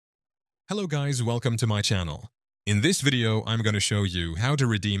Hello guys, welcome to my channel. In this video, I'm going to show you how to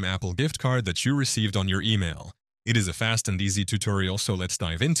redeem Apple gift card that you received on your email. It is a fast and easy tutorial, so let's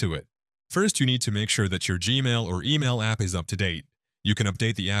dive into it. First, you need to make sure that your Gmail or email app is up to date. You can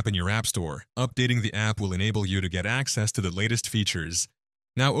update the app in your App Store. Updating the app will enable you to get access to the latest features.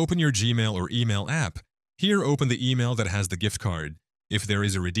 Now open your Gmail or email app. Here, open the email that has the gift card. If there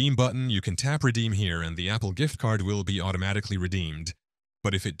is a redeem button, you can tap redeem here and the Apple gift card will be automatically redeemed.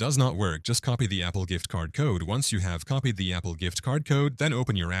 But if it does not work, just copy the Apple gift card code. Once you have copied the Apple gift card code, then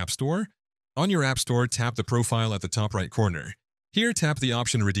open your App Store. On your App Store, tap the profile at the top right corner. Here, tap the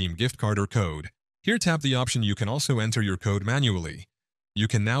option Redeem Gift Card or Code. Here, tap the option You can also enter your code manually. You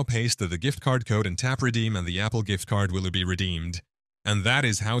can now paste the gift card code and tap Redeem and the Apple gift card will be redeemed. And that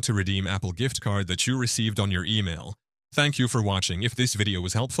is how to redeem Apple gift card that you received on your email. Thank you for watching. If this video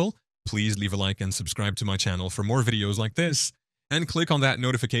was helpful, please leave a like and subscribe to my channel for more videos like this. And click on that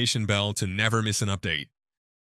notification bell to never miss an update.